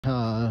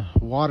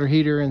water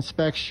heater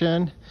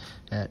inspection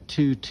at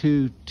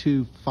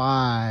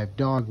 2225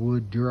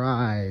 Dogwood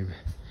Drive.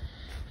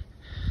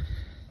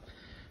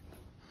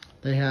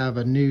 They have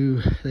a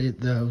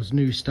those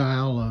new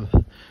style of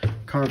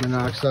carbon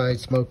monoxide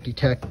smoke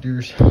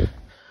detectors.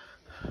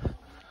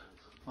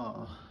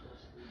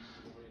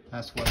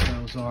 That's what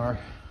those are.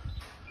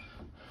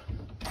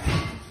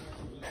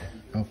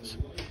 Oops.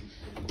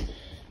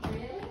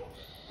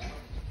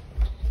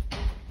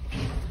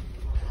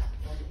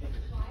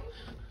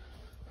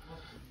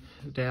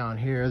 Down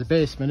here, the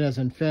basement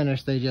isn't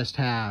finished. They just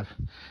have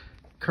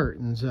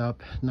curtains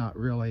up, not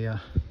really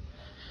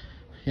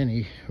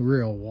any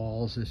real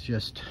walls. It's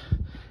just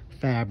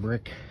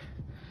fabric.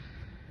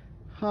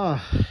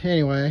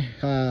 Anyway,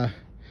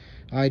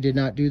 I did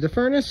not do the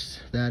furnace.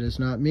 That is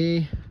not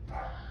me.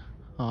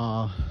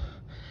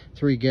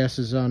 3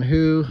 guesses on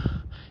who.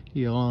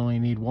 You'll only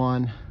need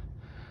one.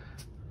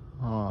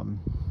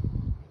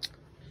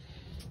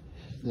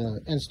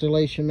 The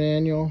installation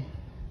manual.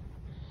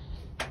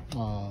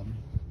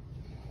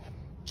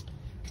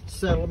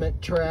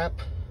 Settlement trap.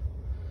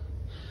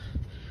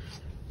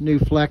 New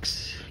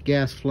flex,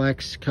 gas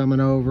flex coming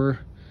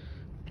over.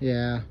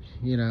 Yeah,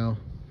 you know,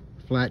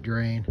 flat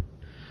drain.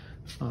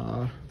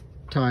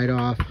 Tied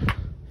off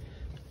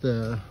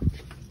the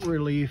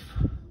relief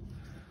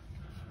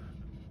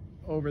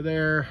over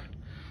there.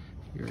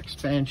 Your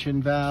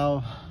expansion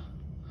valve.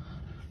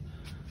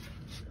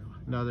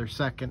 Another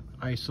second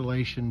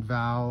isolation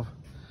valve.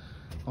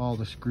 All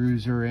the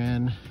screws are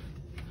in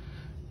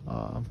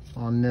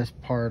on this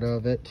part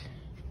of it.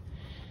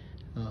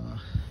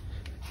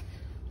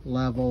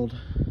 Leveled.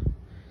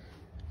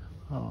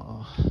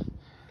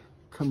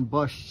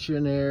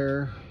 Combustion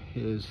air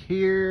is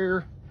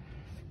here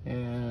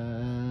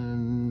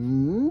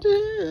and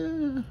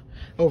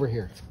over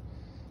here.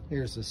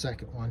 Here's the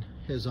second one,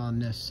 is on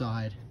this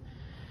side.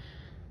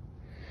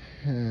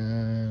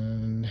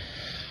 And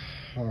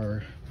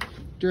our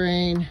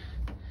drain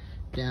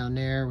down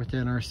there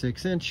within our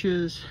 6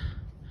 inches.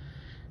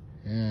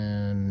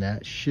 And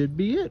that should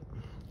be it.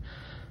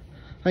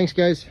 Thanks,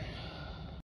 guys.